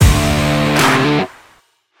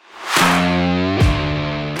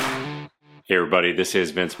Hey everybody, this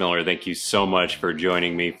is Vince Miller. Thank you so much for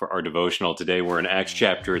joining me for our devotional today. We're in Acts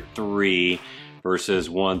chapter 3, verses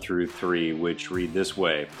 1 through 3, which read this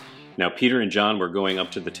way. Now Peter and John were going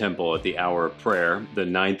up to the temple at the hour of prayer, the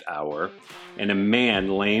 9th hour, and a man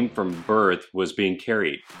lame from birth was being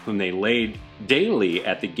carried, whom they laid daily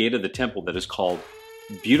at the gate of the temple that is called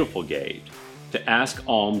Beautiful Gate, to ask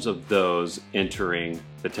alms of those entering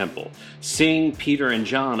the temple. Seeing Peter and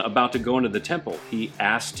John about to go into the temple, he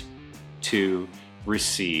asked to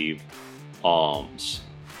receive alms.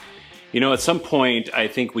 You know, at some point, I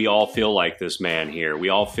think we all feel like this man here. We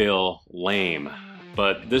all feel lame,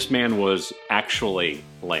 but this man was actually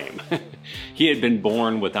lame. He had been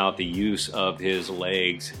born without the use of his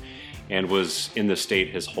legs and was in this state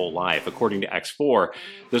his whole life. According to Acts 4,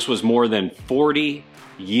 this was more than 40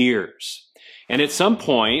 years. And at some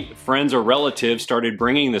point, friends or relatives started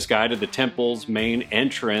bringing this guy to the temple's main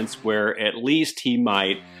entrance where at least he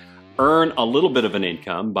might earn a little bit of an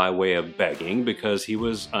income by way of begging because he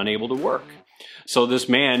was unable to work. So this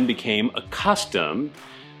man became accustomed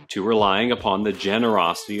to relying upon the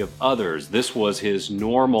generosity of others. This was his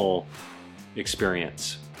normal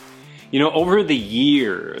experience. You know, over the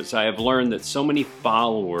years, I have learned that so many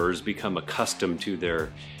followers become accustomed to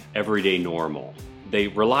their everyday normal. They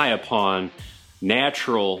rely upon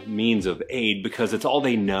natural means of aid because it's all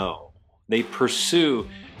they know. They pursue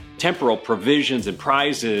temporal provisions and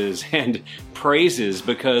prizes and praises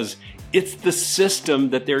because it's the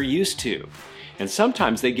system that they're used to. And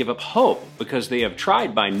sometimes they give up hope because they have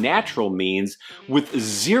tried by natural means with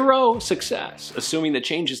zero success, assuming that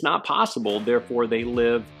change is not possible, therefore they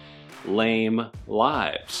live lame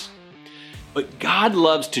lives. But God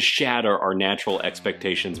loves to shatter our natural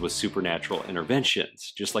expectations with supernatural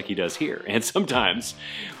interventions, just like he does here. And sometimes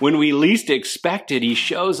when we least expect it, he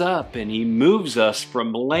shows up and he moves us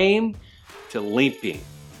from lame to limping.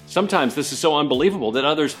 Sometimes this is so unbelievable that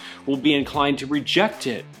others will be inclined to reject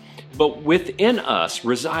it. But within us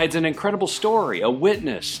resides an incredible story, a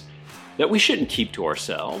witness that we shouldn't keep to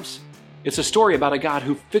ourselves. It's a story about a God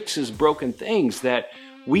who fixes broken things that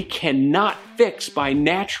we cannot fix by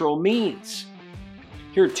natural means.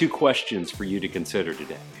 Here are two questions for you to consider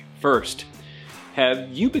today. First, have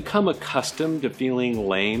you become accustomed to feeling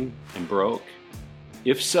lame and broke?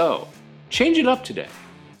 If so, change it up today.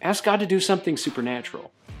 Ask God to do something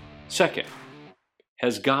supernatural. Second,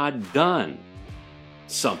 has God done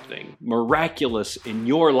something miraculous in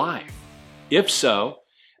your life? If so,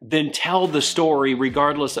 then tell the story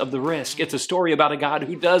regardless of the risk. It's a story about a God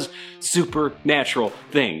who does supernatural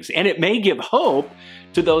things. And it may give hope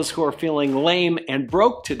to those who are feeling lame and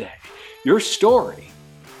broke today. Your story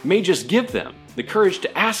may just give them the courage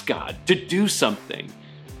to ask God to do something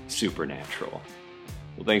supernatural.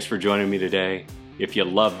 Well, thanks for joining me today. If you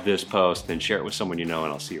love this post, then share it with someone you know,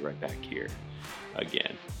 and I'll see you right back here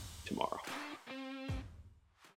again tomorrow.